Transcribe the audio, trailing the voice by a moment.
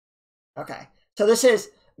Okay. So this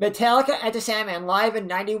is Metallica at the Sandman live in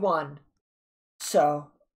 '91.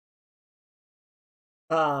 So,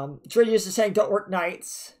 Droid user saying don't work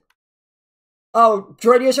nights. Oh,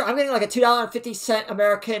 Droid user, I'm getting like a $2.50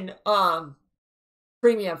 American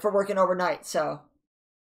premium for working overnight. So,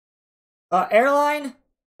 airline.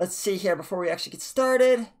 Let's see here before we actually get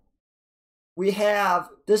started. We have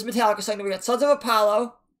this Metallica song. We got Sons of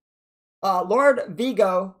Apollo, Lord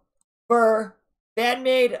Vigo, Burr,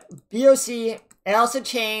 Bandmaid, BOC, Alice in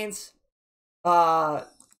Chains,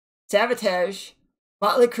 Sabotage,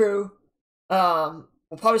 Motley Crue.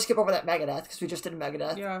 We'll probably skip over that Megadeth because we just did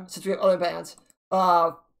Megadeth. Yeah. Since we have other bands.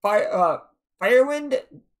 Firewind,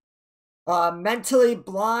 Mentally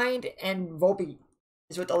Blind, and Volbeat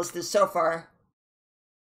is what the list is so far.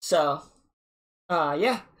 So,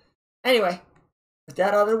 yeah. Anyway, with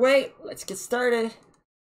that out of the way, let's get started.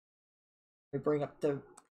 Let me bring up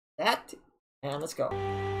that, and let's go.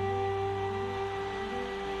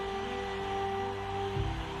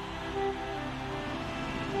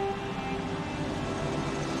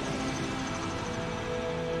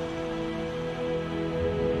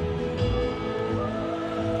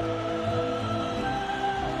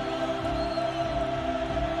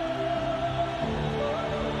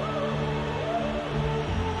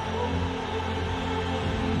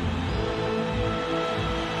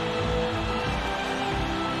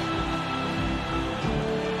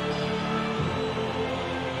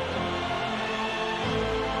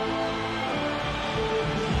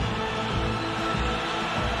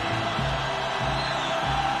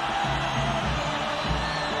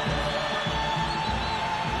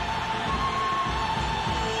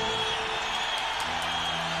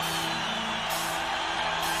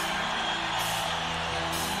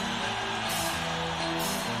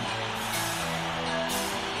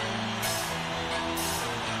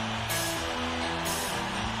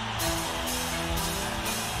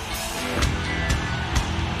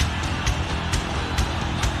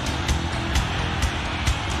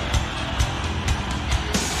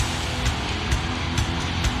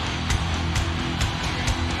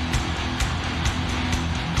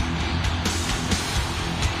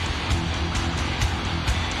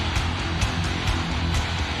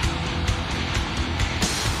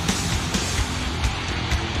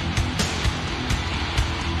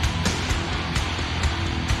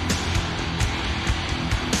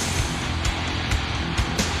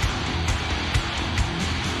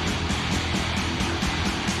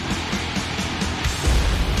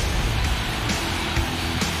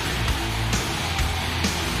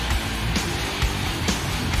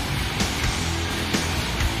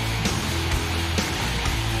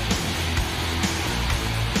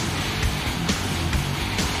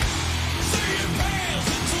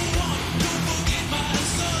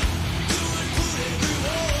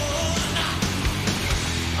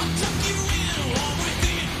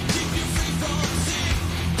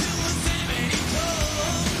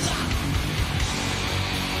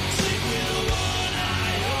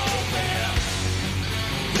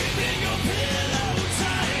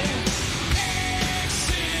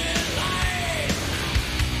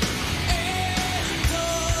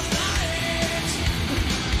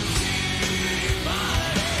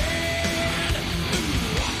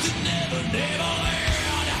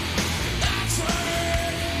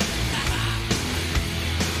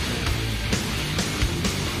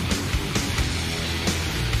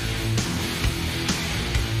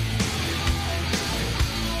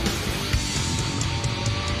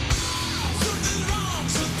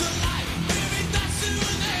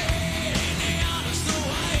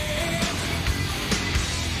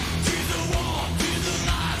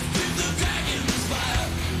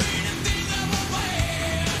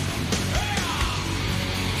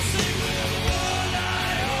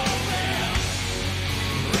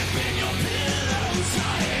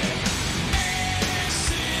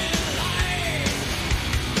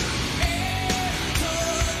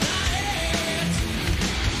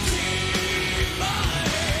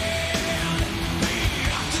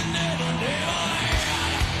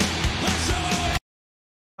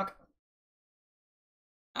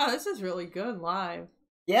 Oh, this is really good live.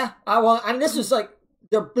 Yeah. Well, I mean, this was like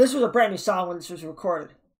this was a brand new song when this was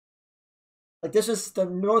recorded. Like this was the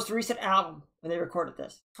most recent album when they recorded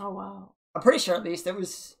this. Oh wow. I'm pretty sure at least it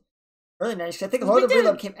was early '90s. I think Load of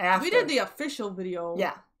Reload came after. We did the official video.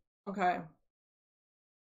 Yeah. Okay.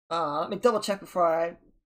 Let me double check before I.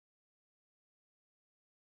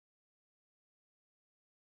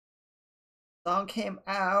 Song came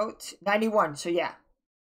out '91, so yeah.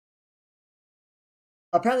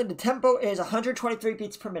 Apparently the tempo is 123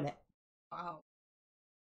 beats per minute. Wow.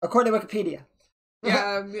 According to Wikipedia.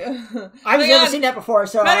 Yeah. I've never seen that before,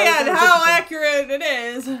 so. But yeah, how accurate it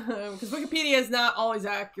is. Because Wikipedia is not always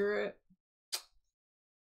accurate.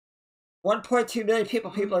 1.2 million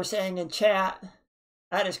people are saying in chat.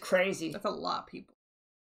 That is crazy. That's a lot of people.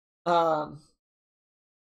 But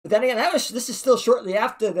then again, this is still shortly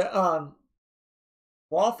after the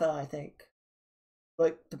wall fell, I think.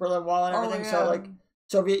 Like the Berlin Wall and everything. Yeah. So like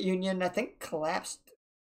Soviet Union, I think, collapsed.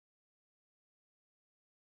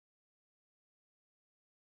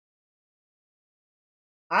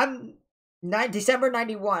 I'm December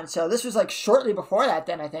 91, so this was like shortly before that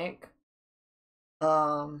then, I think.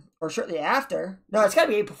 Or shortly after. No, it's gotta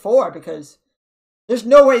be before, because there's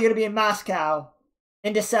no way you're gonna be in Moscow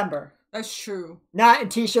in December. That's true. Not in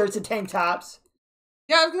t-shirts and tank tops.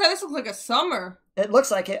 Yeah, because this looks like a summer. It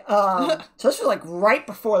looks like it. So this was like right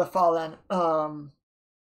before the fall then.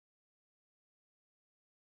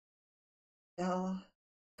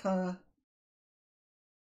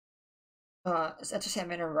 That's a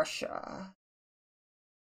Sandman in Russia.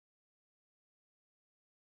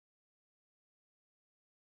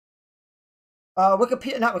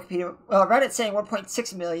 Wikipedia, not Wikipedia. Reddit saying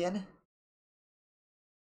 1.6 million.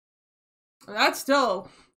 That's a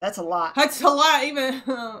lot. That's a lot, even.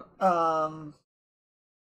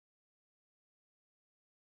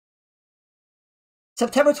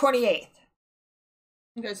 September 28th.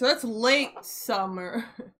 Okay, so that's late summer.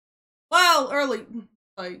 Well, early,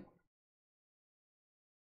 like,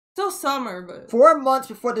 still summer, but 4 months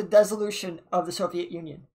before the dissolution of the Soviet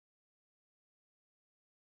Union.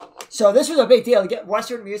 So this was a big deal to get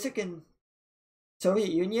Western music in Soviet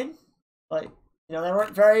Union. Like, they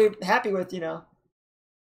weren't very happy with,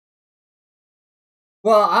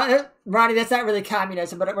 Well, Ronnie, that's not really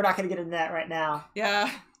communism, but we're not going to get into that right now.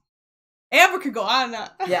 Yeah. Amber could go on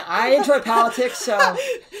that. Yeah, I enjoy politics, so,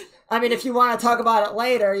 I mean, if you want to talk about it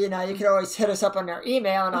later, you can always hit us up on our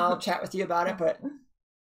email, and I'll chat with you about it, but,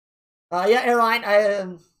 yeah,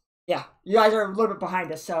 Airline, yeah, you guys are a little bit behind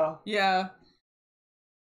us, so. Yeah.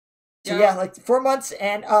 So, yeah, like 4 months,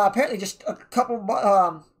 and apparently just a couple,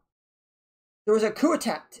 there was a coup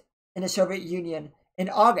attempt in the Soviet Union in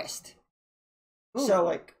August. Ooh. So,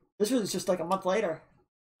 like, this was just like a month later.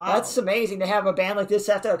 Wow. That's amazing to have a band like this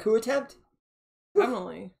after a coup attempt.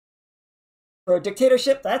 Definitely. For a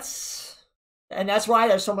dictatorship, and that's why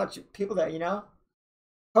there's so much people there,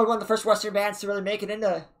 Probably one of the first Western bands to really make it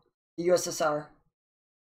into the USSR.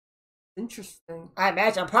 Interesting. I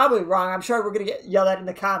imagine. I'm probably wrong. I'm sure we're going to get yelled at in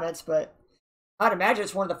the comments, but I'd imagine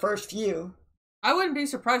it's one of the first few. I wouldn't be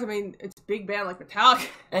surprised. I mean, it's a big band like Metallica.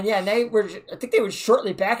 And yeah, I think they were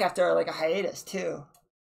shortly back after like a hiatus too.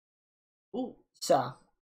 Ooh. So,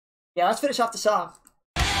 yeah, let's finish off the song.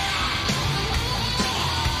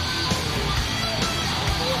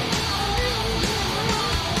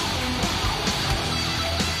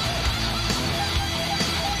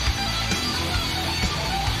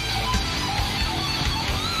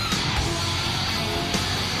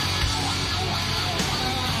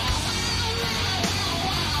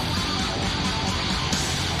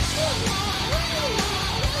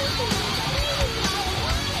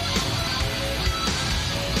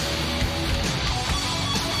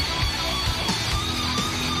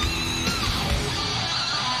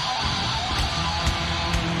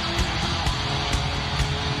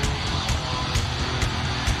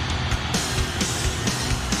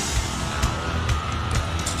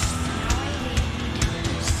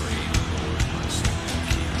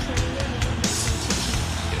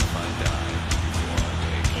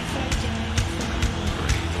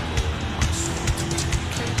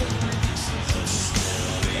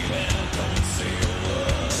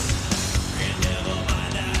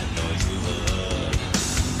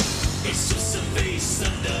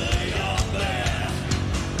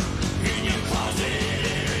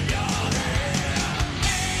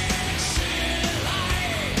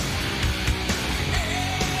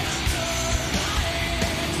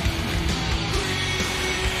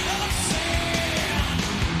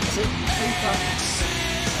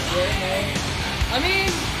 I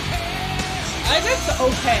mean, I guess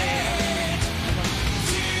okay.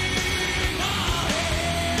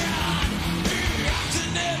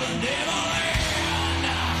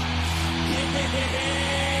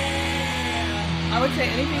 I would say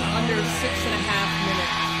anything under 6.5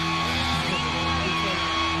 minutes.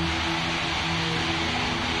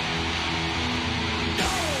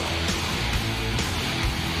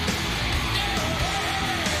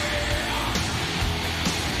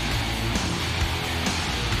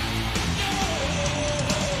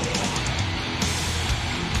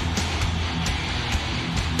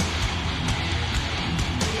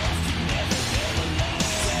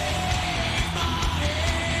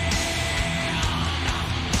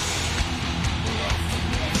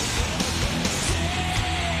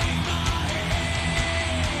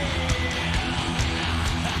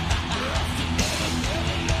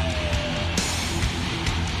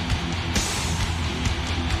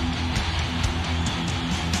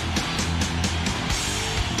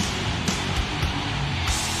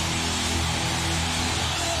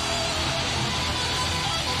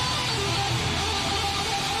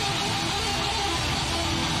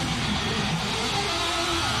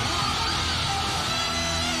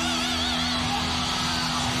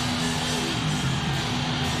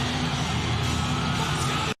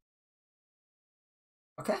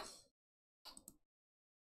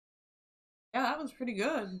 Yeah, that was pretty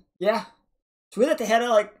good. Yeah. It's weird that they had to,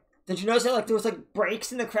 like, did you notice that, like, there was, like,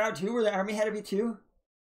 breaks in the crowd, too, where the army had to be, too?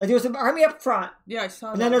 Like, there was an army up front. Yeah, I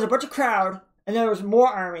saw and that. then there was a bunch of crowd, and then there was more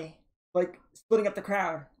army, like, splitting up the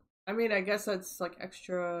crowd. I mean, I guess that's, like,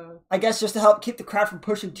 extra... I guess just to help keep the crowd from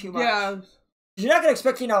pushing too much. Yeah. You're not going to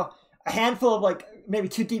expect, you know, a handful of, like, maybe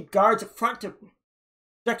 2 deep guards up front to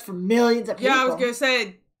protect for millions of people. Yeah, I was going to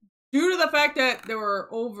say, due to the fact that there were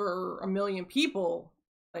over 1 million people,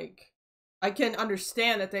 like, I can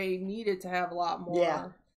understand that they needed to have a lot more. Yeah.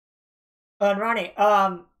 And Ronnie,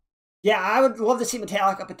 yeah, I would love to see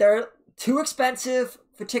Metallica, but they're too expensive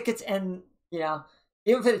for tickets, and, you know,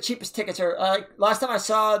 even for the cheapest tickets are, like, last time I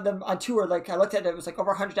saw them on tour, like, I looked at it, it was like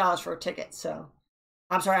over $100 for a ticket, so.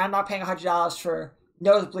 I'm sorry, I'm not paying $100 for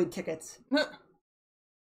nosebleed tickets.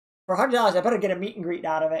 For $100, I better get a meet and greet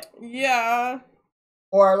out of it. Yeah.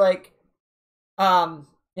 Or, like, you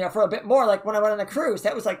know, for a bit more, like, when I went on a cruise,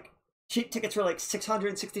 that was, like, cheap tickets were, like,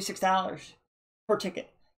 $666 per ticket.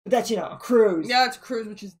 But that's, you know, a cruise. Yeah, it's a cruise,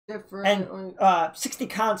 which is different. And 60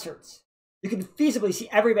 concerts. You can feasibly see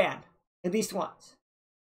every band at least once.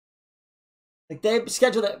 Like, they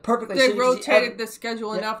scheduled it perfectly. They so rotated the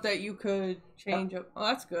schedule enough that you could change up. Oh,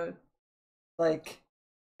 that's good. Like,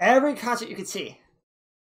 every concert you could see.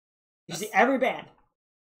 You see every band.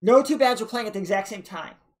 No 2 bands were playing at the exact same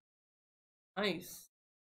time. Nice.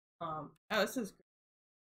 Yeah, this is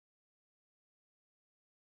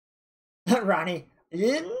good. Ronnie.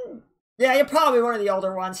 Yeah, you're probably one of the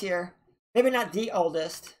older ones here. Maybe not the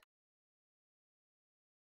oldest.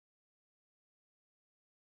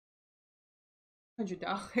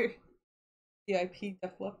 $100 VIP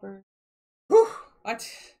Def Leppard. Whew. What?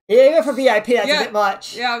 Yeah, even for VIP, that's a bit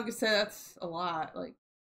much. Yeah, I was gonna say that's a lot. Like,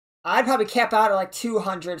 I'd probably cap out at like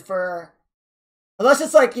 200 for, unless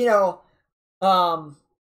it's like, you know,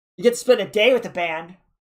 you get to spend a day with the band.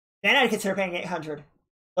 Then I'd consider paying 800.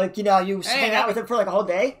 Like, you know, you hang out with them for like a whole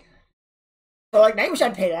day. So like, maybe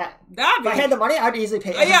I'd pay that. If I had the money, I'd easily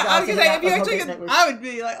pay. Yeah, I was gonna say if you actually, I would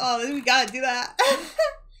be like, oh, we gotta do that.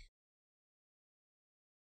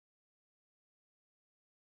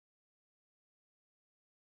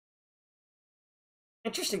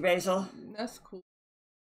 Interesting, Basil. That's cool.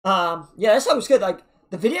 Yeah, that song was good. Like,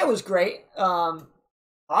 the video was great.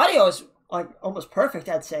 Audio is like almost perfect,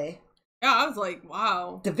 I'd say. Yeah, I was like,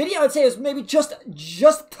 wow. The video, I'd say, was maybe just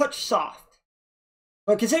a touch soft.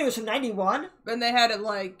 But considering it was from 91. Then they had to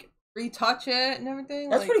like retouch it and everything.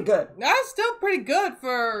 That's like, pretty good. That's still pretty good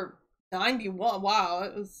for 91. Wow,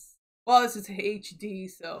 it was. Well, this is HD,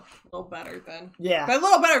 so a little better then. Yeah. But a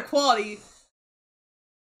little better quality.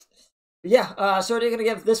 Yeah, so what are you going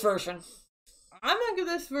to give this version? I'm going to give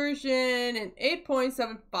this version an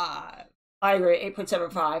 8.75. I agree,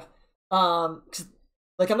 8.75.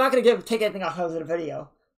 Like, I'm not going to take anything off of the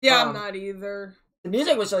video. Yeah, I'm not either. The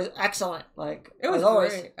music was excellent. Like, it was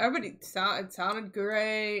always. Great. It sounded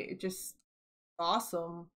great. It just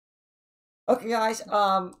awesome. Okay, guys,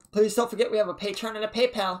 please don't forget we have a Patreon and a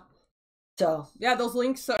PayPal. So, yeah, those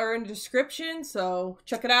links are in the description, so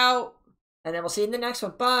check it out. And then we'll see you in the next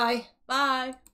one. Bye. Bye.